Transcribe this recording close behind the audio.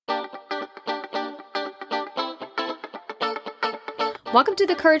Welcome to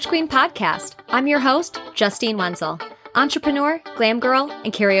the Courage Queen podcast. I'm your host, Justine Wenzel, entrepreneur, glam girl,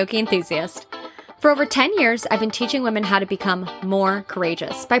 and karaoke enthusiast. For over 10 years, I've been teaching women how to become more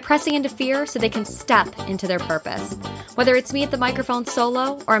courageous by pressing into fear so they can step into their purpose. Whether it's me at the microphone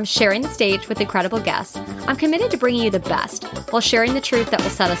solo or I'm sharing the stage with incredible guests, I'm committed to bringing you the best while sharing the truth that will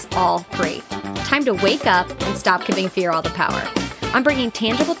set us all free. Time to wake up and stop giving fear all the power. I'm bringing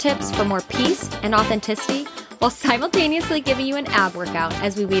tangible tips for more peace and authenticity while simultaneously giving you an ab workout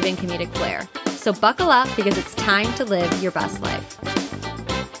as we weave in comedic flair. So buckle up because it's time to live your best life.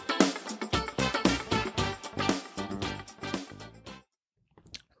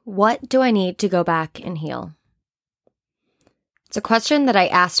 What do I need to go back and heal? It's a question that I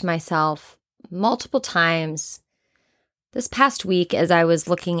asked myself multiple times this past week as I was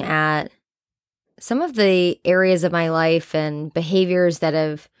looking at some of the areas of my life and behaviors that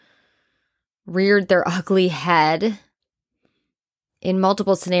have reared their ugly head in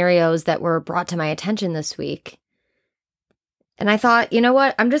multiple scenarios that were brought to my attention this week. And I thought, you know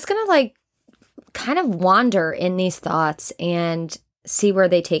what? I'm just going to kind of wander in these thoughts and see where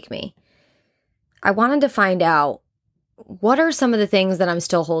they take me. I wanted to find out, what are some of the things that I'm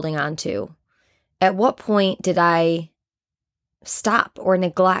still holding on to? At what point did I stop or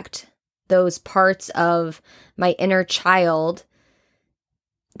neglect those parts of my inner child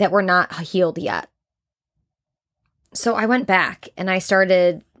that were not healed yet? So I went back and I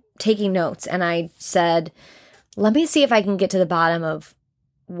started taking notes and I said, let me see if I can get to the bottom of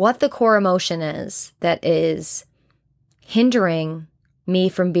what the core emotion is that is hindering me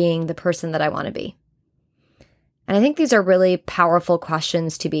from being the person that I want to be. And I think these are really powerful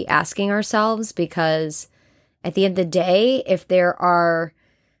questions to be asking ourselves, because at the end of the day, if there are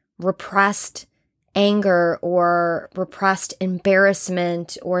repressed anger or repressed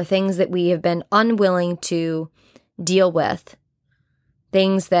embarrassment or things that we have been unwilling to deal with,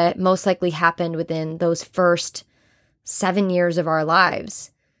 things that most likely happened within those first 7 years of our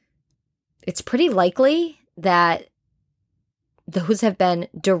lives, it's pretty likely that those have been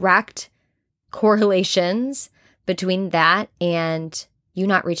direct correlations between that and you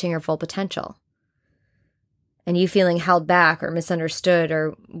not reaching your full potential, and you feeling held back or misunderstood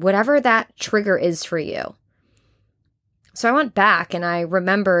or whatever that trigger is for you. So I went back and I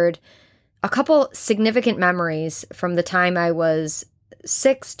remembered a couple significant memories from the time I was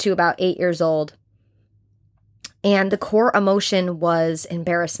 6 to about 8 years old. And the core emotion was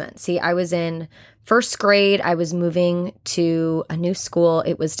embarrassment. See, I was in first grade. I was moving to a new school.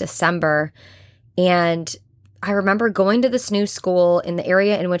 It was December. And I remember going to this new school in the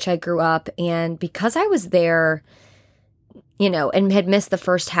area in which I grew up. And because I was there, and had missed the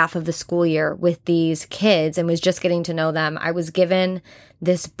first half of the school year with these kids and was just getting to know them, I was given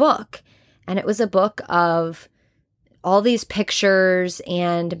this book. And it was a book of all these pictures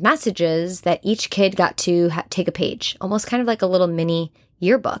and messages that each kid got to take a page, almost kind of like a little mini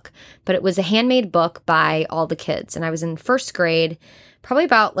yearbook. But it was a handmade book by all the kids. And I was in first grade, probably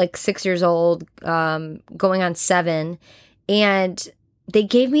about 6 years old, going on 7. And they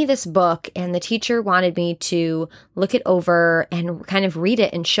gave me this book and the teacher wanted me to look it over and kind of read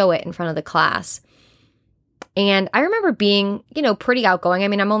it and show it in front of the class. And I remember being, pretty outgoing. I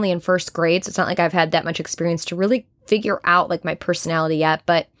mean, I'm only in first grade, so it's not like I've had that much experience to really figure out my personality yet.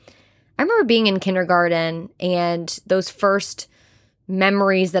 But I remember being in kindergarten, and those first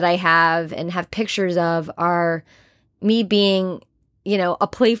memories that I have and have pictures of are me being, a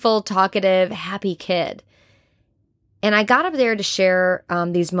playful, talkative, happy kid. And I got up there to share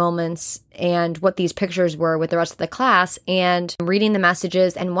these moments and what these pictures were with the rest of the class, and reading the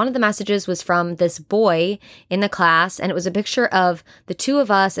messages. And one of the messages was from this boy in the class, and it was a picture of the two of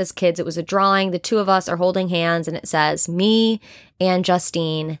us as kids. It was a drawing. The two of us are holding hands, and it says, me and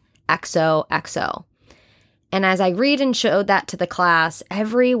Justine, XOXO. And as I read and showed that to the class,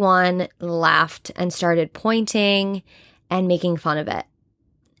 everyone laughed and started pointing and making fun of it.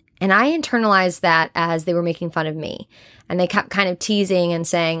 And I internalized that as they were making fun of me. And they kept kind of teasing and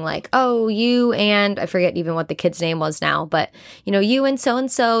saying oh, you and, I forget even what the kid's name was now, but, you and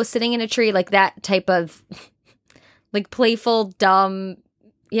so sitting in a tree, that type of playful, dumb,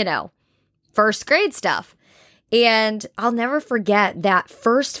 first grade stuff. And I'll never forget that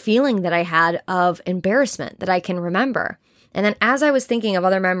first feeling that I had of embarrassment that I can remember. And then as I was thinking of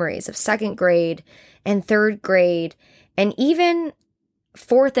other memories of second grade and third grade and even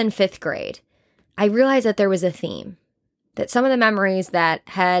fourth and fifth grade, I realized that there was a theme, that some of the memories that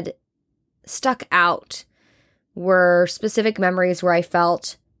had stuck out were specific memories where I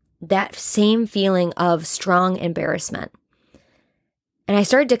felt that same feeling of strong embarrassment. And I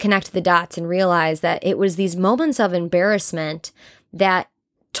started to connect the dots and realize that it was these moments of embarrassment that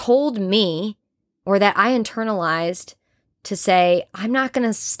told me, or that I internalized to say, I'm not going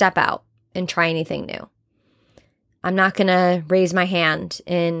to step out and try anything new. I'm not going to raise my hand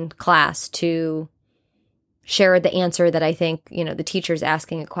in class to share the answer that I think, the teacher's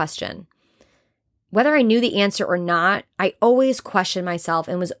asking a question. Whether I knew the answer or not, I always questioned myself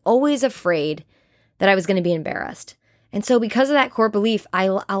and was always afraid that I was going to be embarrassed. And so because of that core belief, I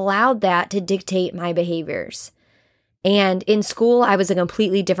allowed that to dictate my behaviors. And in school, I was a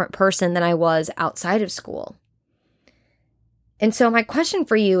completely different person than I was outside of school. And so my question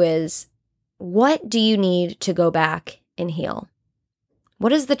for you is, what do you need to go back and heal?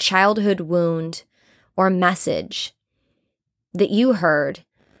 What is the childhood wound or message that you heard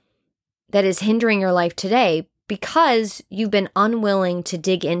that is hindering your life today because you've been unwilling to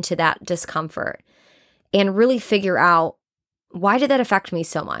dig into that discomfort and really figure out, why did that affect me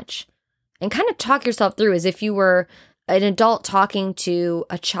so much? And kind of talk yourself through as if you were an adult talking to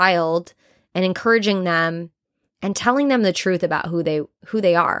a child and encouraging them and telling them the truth about who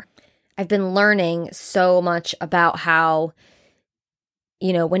they are. I've been learning so much about how,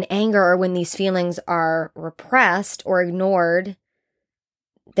 when anger or when these feelings are repressed or ignored,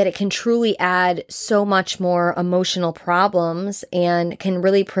 that it can truly add so much more emotional problems and can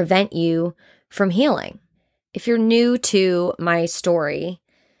really prevent you from healing. If you're new to my story,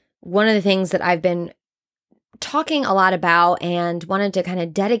 one of the things that I've been talking a lot about and wanted to kind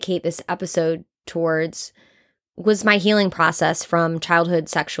of dedicate this episode towards was my healing process from childhood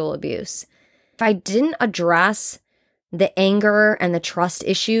sexual abuse. If I didn't address the anger and the trust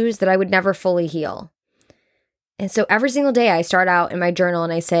issues, that I would never fully heal. And so every single day I start out in my journal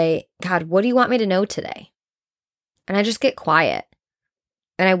and I say, God, what do you want me to know today? And I just get quiet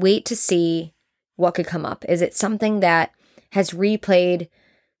and I wait to see what could come up. Is it something that has replayed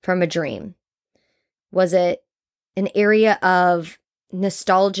from a dream? Was it an area of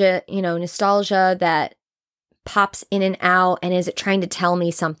nostalgia that pops in and out? And is it trying to tell me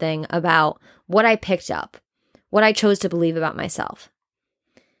something about what I picked up, what I chose to believe about myself?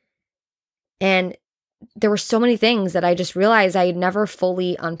 And there were so many things that I just realized I had never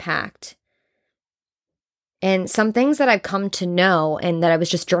fully unpacked. And some things that I've come to know and that I was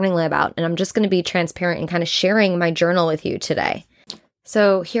just journaling about, and I'm just going to be transparent and kind of sharing my journal with you today.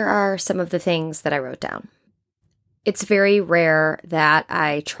 So here are some of the things that I wrote down. It's very rare that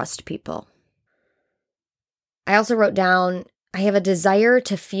I trust people. I also wrote down, I have a desire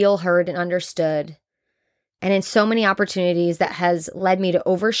to feel heard and understood. And in so many opportunities that has led me to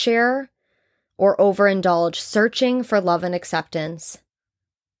overshare or overindulge, searching for love and acceptance.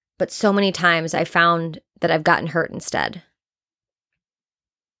 But so many times I found that I've gotten hurt instead.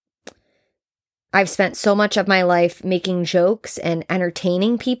 I've spent so much of my life making jokes and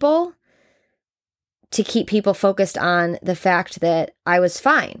entertaining people to keep people focused on the fact that I was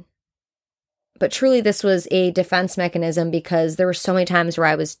fine. But truly, this was a defense mechanism because there were so many times where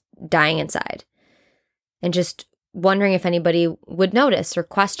I was dying inside and just wondering if anybody would notice or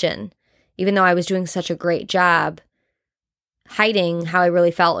question, even though I was doing such a great job hiding how I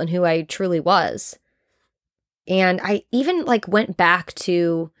really felt and who I truly was. And I even went back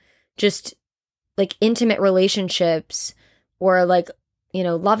to just intimate relationships or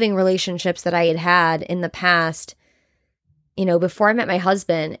loving relationships that I had had in the past, before I met my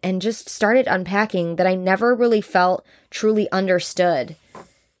husband, and just started unpacking that I never really felt truly understood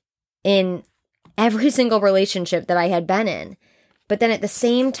in every single relationship that I had been in. But then at the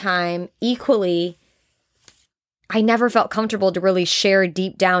same time, equally, I never felt comfortable to really share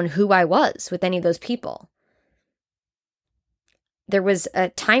deep down who I was with any of those people. There was a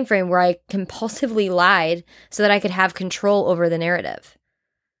time frame where I compulsively lied so that I could have control over the narrative.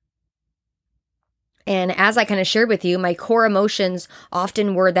 And as I kind of shared with you, my core emotions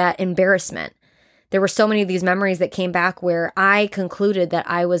often were that embarrassment. There were so many of these memories that came back where I concluded that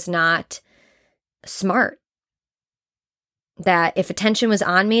I was not smart. That if attention was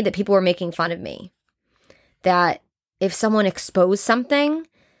on me, that people were making fun of me. That if someone exposed something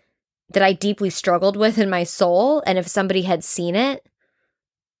that I deeply struggled with in my soul, and if somebody had seen it,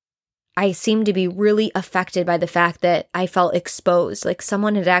 I seemed to be really affected by the fact that I felt exposed, like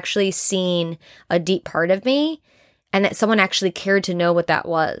someone had actually seen a deep part of me and that someone actually cared to know what that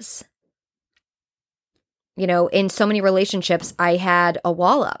was. In so many relationships, I had a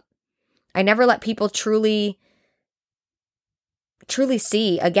wall up. I never let people truly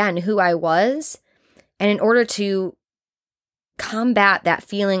see, again, who I was. And in order to combat that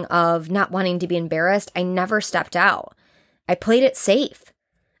feeling of not wanting to be embarrassed, I never stepped out. I played it safe.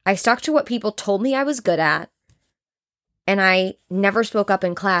 I stuck to what people told me I was good at, and I never spoke up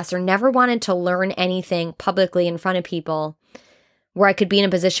in class or never wanted to learn anything publicly in front of people where I could be in a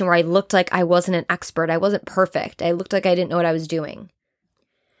position where I looked like I wasn't an expert. I wasn't perfect. I looked like I didn't know what I was doing.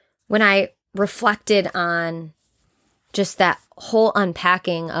 When I reflected on just that whole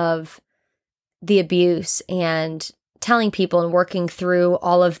unpacking of the abuse and telling people and working through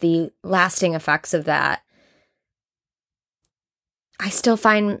all of the lasting effects of that, I still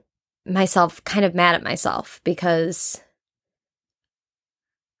find myself kind of mad at myself because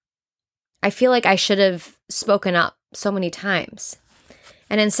I feel like I should have spoken up so many times.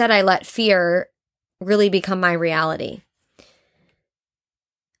 And instead, I let fear really become my reality.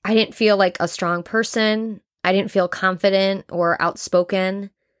 I didn't feel like a strong person. I didn't feel confident or outspoken.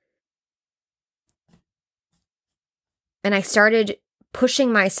 And I started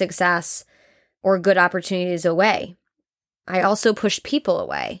pushing my success or good opportunities away. I also pushed people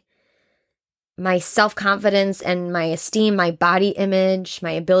away. My self-confidence and my esteem, my body image,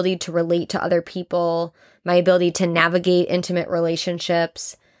 my ability to relate to other people, my ability to navigate intimate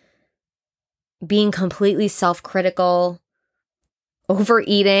relationships, being completely self-critical,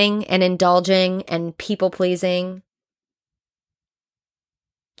 overeating and indulging and people-pleasing.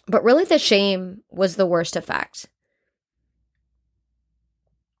 But really the shame was the worst effect.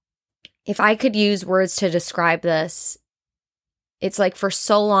 If I could use words to describe this, it's like for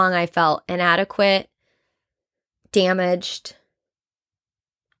so long I felt inadequate, damaged,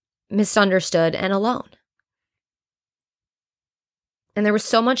 misunderstood, and alone. And there was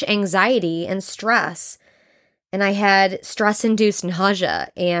so much anxiety and stress. And I had stress-induced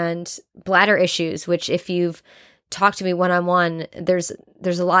nausea and bladder issues, which if you've talked to me one-on-one, there's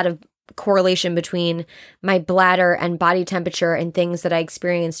a lot of correlation between my bladder and body temperature and things that I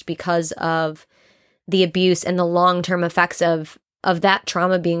experienced because of the abuse and the long-term effects of that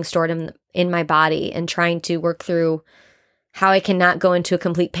trauma being stored in my body, and trying to work through how I cannot go into a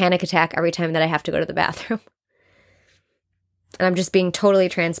complete panic attack every time that I have to go to the bathroom. And I'm just being totally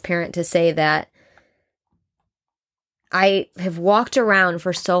transparent to say that I have walked around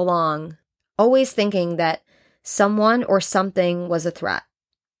for so long, always thinking that someone or something was a threat.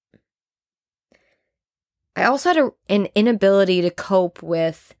 I also had an inability to cope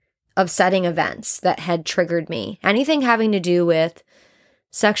with upsetting events that had triggered me. Anything having to do with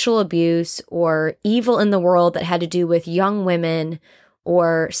sexual abuse or evil in the world that had to do with young women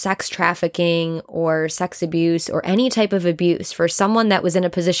or sex trafficking or sex abuse or any type of abuse for someone that was in a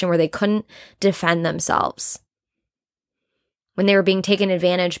position where they couldn't defend themselves, when they were being taken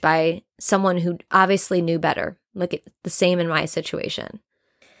advantage by someone who obviously knew better. Look at the same in my situation.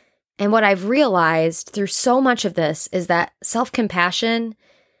 And what I've realized through so much of this is that self-compassion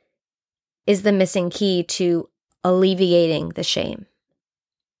is the missing key to alleviating the shame.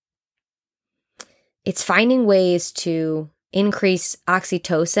 It's finding ways to increase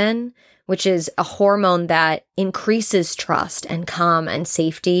oxytocin, which is a hormone that increases trust and calm and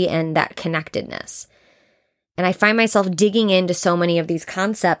safety and that connectedness. And I find myself digging into so many of these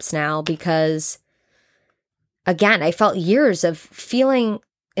concepts now because, again, I felt years of feeling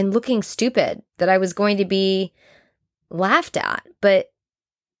and looking stupid, that I was going to be laughed at. But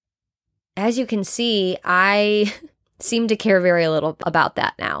as you can see, I seem to care very little about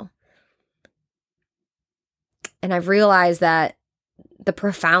that now. And I've realized that the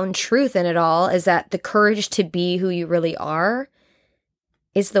profound truth in it all is that the courage to be who you really are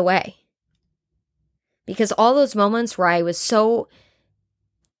is the way. Because all those moments where I was so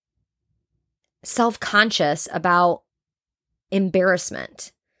self-conscious about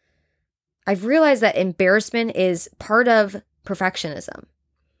embarrassment, I've realized that embarrassment is part of perfectionism.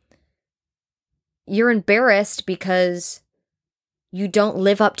 You're embarrassed because you don't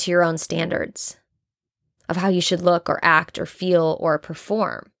live up to your own standards of how you should look or act or feel or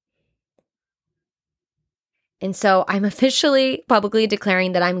perform. And so I'm officially publicly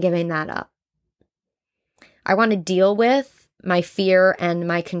declaring that I'm giving that up. I want to deal with my fear and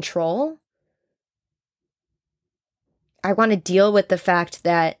my control. I want to deal with the fact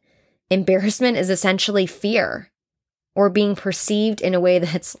that embarrassment is essentially fear or being perceived in a way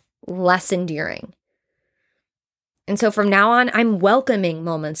that's less endearing. And so from now on, I'm welcoming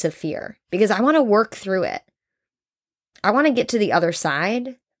moments of fear because I want to work through it. I want to get to the other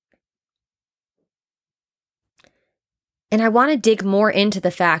side. And I want to dig more into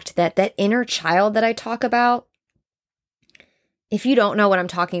the fact that that inner child that I talk about, if you don't know what I'm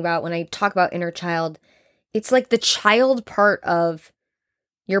talking about when I talk about inner child, it's like the child part of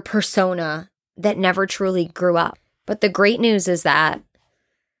your persona that never truly grew up. But the great news is that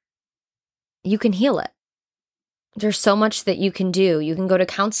you can heal it. There's so much that you can do. You can go to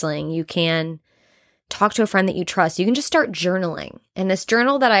counseling. You can talk to a friend that you trust. You can just start journaling. And this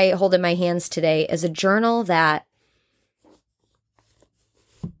journal that I hold in my hands today is a journal that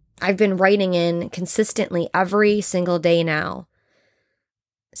I've been writing in consistently every single day now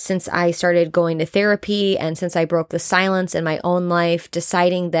since I started going to therapy and since I broke the silence in my own life,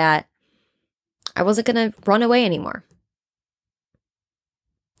 deciding that I wasn't going to run away anymore.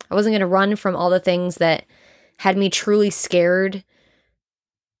 I wasn't going to run from all the things that had me truly scared,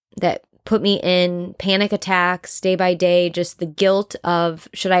 that put me in panic attacks day by day, just the guilt of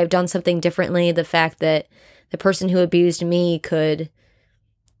should I have done something differently, the fact that the person who abused me could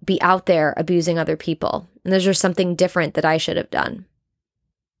be out there abusing other people, and there's just something different that I should have done.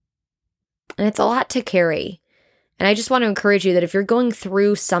 And it's a lot to carry. And I just want to encourage you that if you're going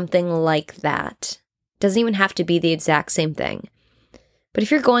through something like that, it doesn't even have to be the exact same thing. But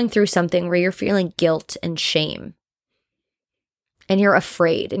if you're going through something where you're feeling guilt and shame, and you're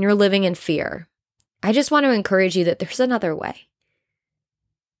afraid, and you're living in fear, I just want to encourage you that there's another way.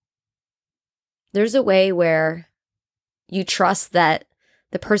 There's a way where you trust that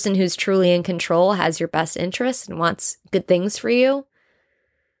the person who's truly in control has your best interests and wants good things for you.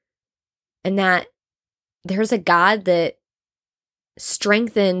 And that there's a God that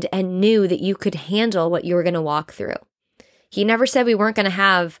strengthened and knew that you could handle what you were going to walk through. He never said we weren't going to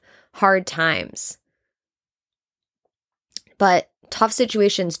have hard times. But tough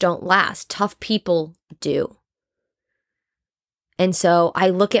situations don't last. Tough people do. And so I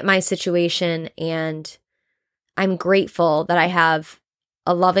look at my situation and I'm grateful that I have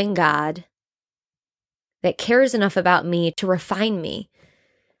a loving God that cares enough about me to refine me.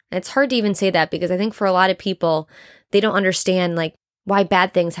 And it's hard to even say that because I think for a lot of people, they don't understand like why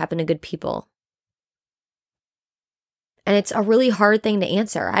bad things happen to good people. And it's a really hard thing to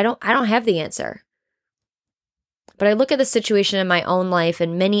answer. I don't have the answer. But I look at the situation in my own life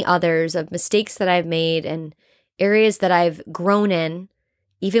and many others of mistakes that I've made and areas that I've grown in,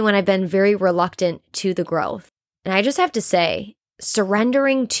 even when I've been very reluctant to the growth. And I just have to say,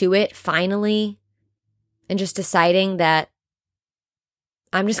 surrendering to it finally and just deciding that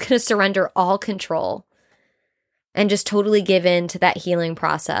I'm just going to surrender all control and just totally give in to that healing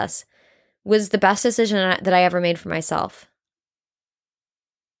process was the best decision that I ever made for myself.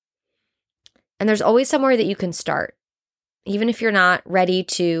 And there's always somewhere that you can start. Even if you're not ready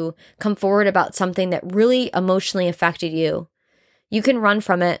to come forward about something that really emotionally affected you, you can run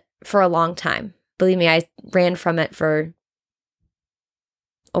from it for a long time. Believe me, I ran from it for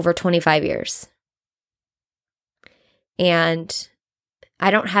over 25 years. And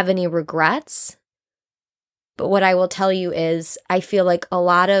I don't have any regrets. But what I will tell you is I feel like a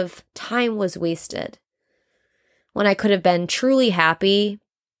lot of time was wasted when I could have been truly happy,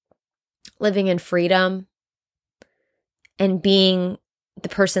 living in freedom, and being the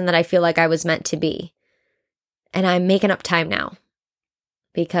person that I feel like I was meant to be. And I'm making up time now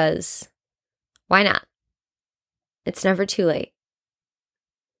because why not? It's never too late.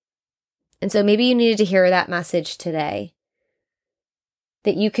 And so maybe you needed to hear that message today,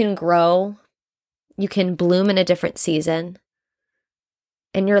 that you can grow, you can bloom in a different season,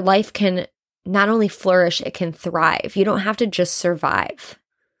 and your life can not only flourish, it can thrive. You don't have to just survive.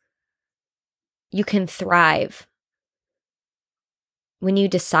 You can thrive when you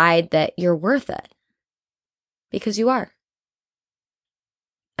decide that you're worth it, because you are.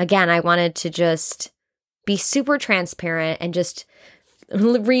 Again, I wanted to just be super transparent and just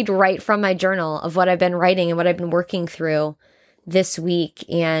read right from my journal of what I've been writing and what I've been working through this week.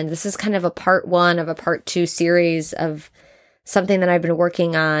 And this is kind of a part 1 of a part 2 series of something that I've been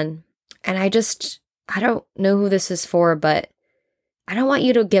working on. And I don't know who this is for, but I don't want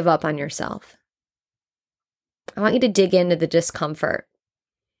you to give up on yourself. I want you to dig into the discomfort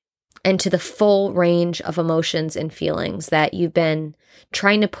and to the full range of emotions and feelings that you've been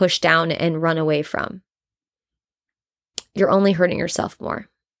trying to push down and run away from. You're only hurting yourself more.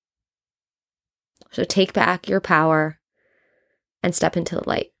 So take back your power and step into the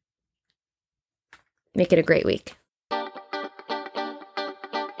light. Make it a great week.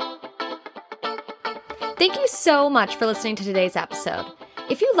 Thank you so much for listening to today's episode.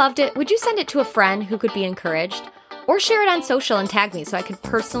 If you loved it, would you send it to a friend who could be encouraged? Or share it on social and tag me so I could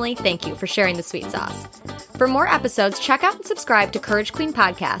personally thank you for sharing the sweet sauce. For more episodes, check out and subscribe to Courage Queen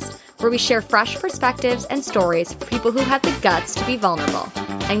Podcast, where we share fresh perspectives and stories for people who had the guts to be vulnerable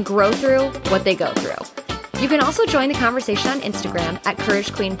and grow through what they go through. You can also join the conversation on Instagram at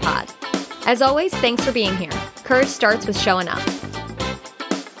Courage Queen Pod. As always, thanks for being here. Courage starts with showing up.